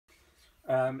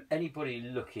Anybody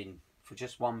looking for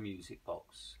just one music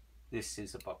box, this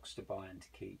is a box to buy and to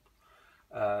keep.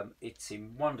 It's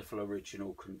in wonderful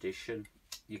original condition.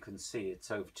 You can see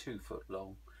it's over 2 foot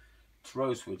long. It's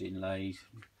rosewood inlaid,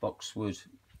 boxwood,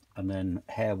 and then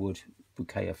harewood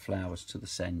bouquet of flowers to the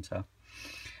centre.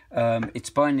 It's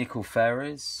by Nicole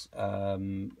Freres,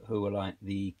 who are like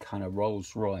the kind of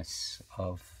Rolls Royce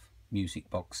of music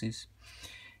boxes.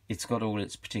 It's got all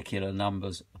its particular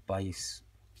numbers, a bass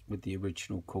with the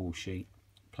original call sheet,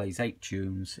 plays 8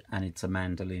 tunes, and it's a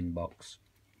Magdaline box.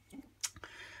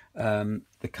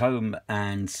 The comb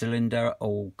and cylinder are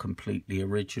all completely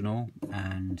original,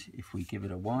 and if we give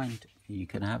it a wind, you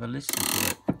can have a listen to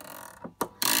it.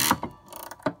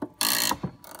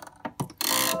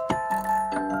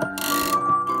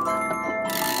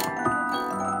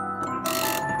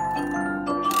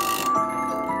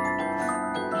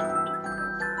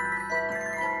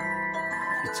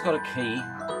 It's got a key,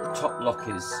 top lock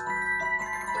is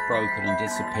broken and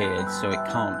disappeared, so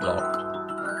it can't lock.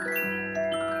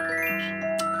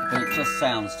 But it just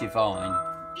sounds divine.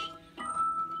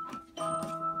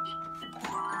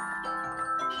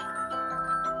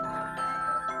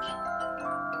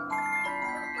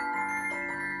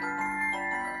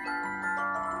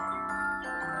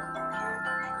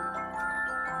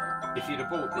 If you'd have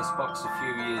bought this box a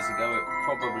few years ago, it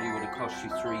probably would have cost you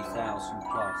 3,000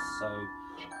 plus. So,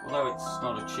 although it's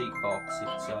not a cheap box,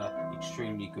 it's an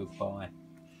extremely good buy.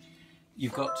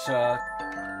 You've got,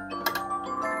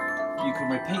 you can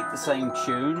repeat the same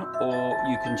tune, or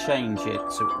you can change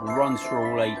it so it will run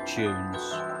through all 8 tunes.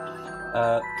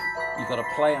 You've got a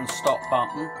play and stop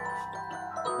button.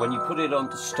 When you put it on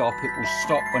to stop, it will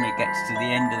stop when it gets to the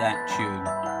end of that tune.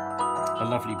 A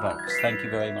lovely box. Thank you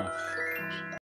very much.